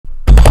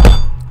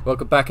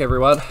Welcome back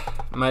everyone.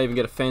 I may even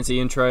get a fancy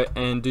intro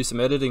and do some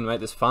editing to make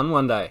this fun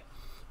one day.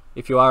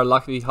 If you are a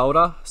Luffy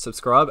holder,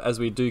 subscribe, as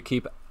we do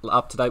keep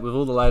up to date with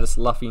all the latest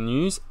Luffy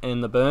news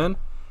and the burn,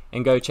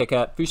 and go check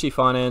out Fushi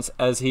Finance,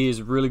 as he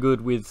is really good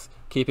with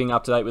keeping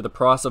up to date with the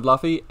price of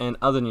Luffy and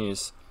other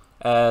news,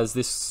 as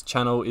this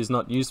channel is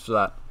not used for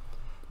that.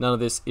 None of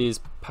this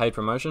is paid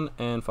promotion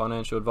and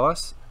financial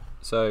advice,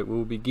 so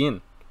we'll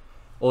begin.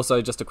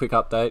 Also, just a quick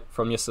update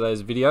from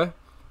yesterday's video.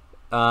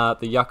 The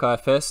Yakai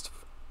Fest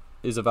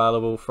is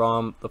available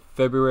from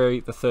February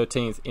the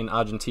 13th in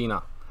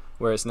Argentina,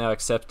 where it's now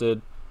accepted,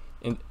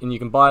 and you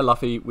can buy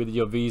Luffy with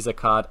your Visa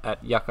card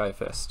at Yakai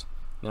Fest.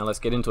 Now let's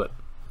get into it.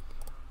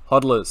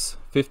 Hodlers,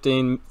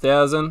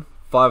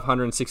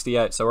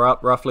 15,568, so we're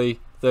up roughly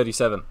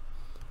 37.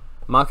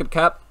 Market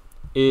cap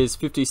is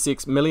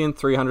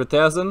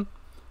 56,300,000,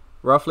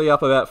 roughly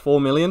up about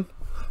 4 million.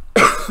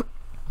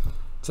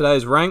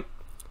 Today's rank,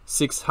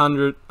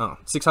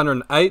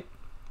 608.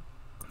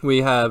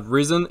 We have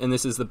risen, and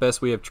this is the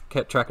best we have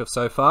kept track of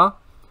so far.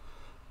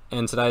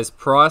 And today's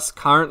price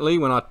currently,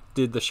 when I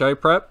did the show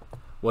prep,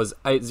 was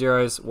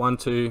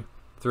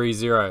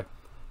 801230.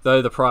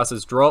 Though the price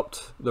has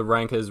dropped, the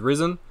rank has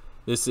risen.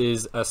 This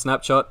is a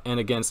snapshot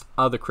and against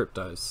other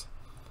cryptos.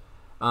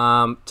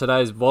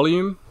 Today's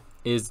volume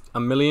is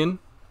 1 million,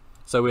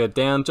 so we are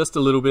down just a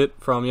little bit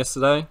from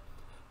yesterday.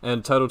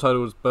 And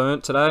totals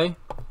burnt today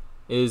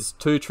is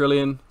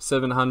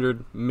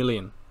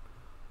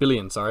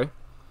 2,700,000,000,000 sorry.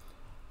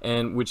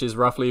 And which is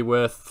roughly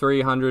worth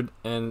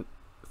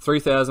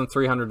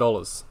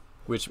 $3,300,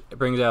 which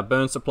brings our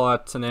burn supply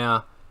to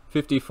now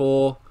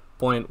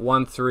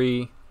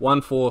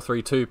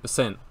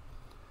 54.1432%.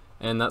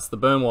 And that's the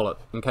burn wallet.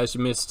 In case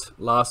you missed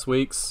last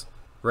week's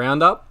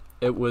roundup,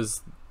 it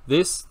was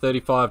this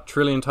 35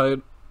 trillion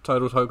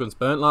total tokens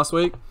burnt last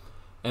week,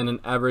 and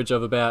an average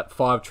of about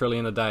 5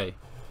 trillion a day.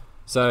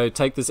 So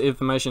take this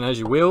information as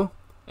you will,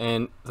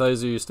 and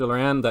those of you still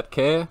around that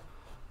care,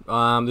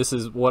 this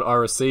is what I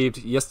received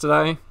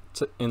yesterday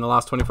in the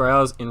last 24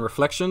 hours in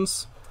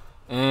reflections,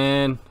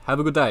 and have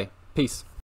a good day. Peace.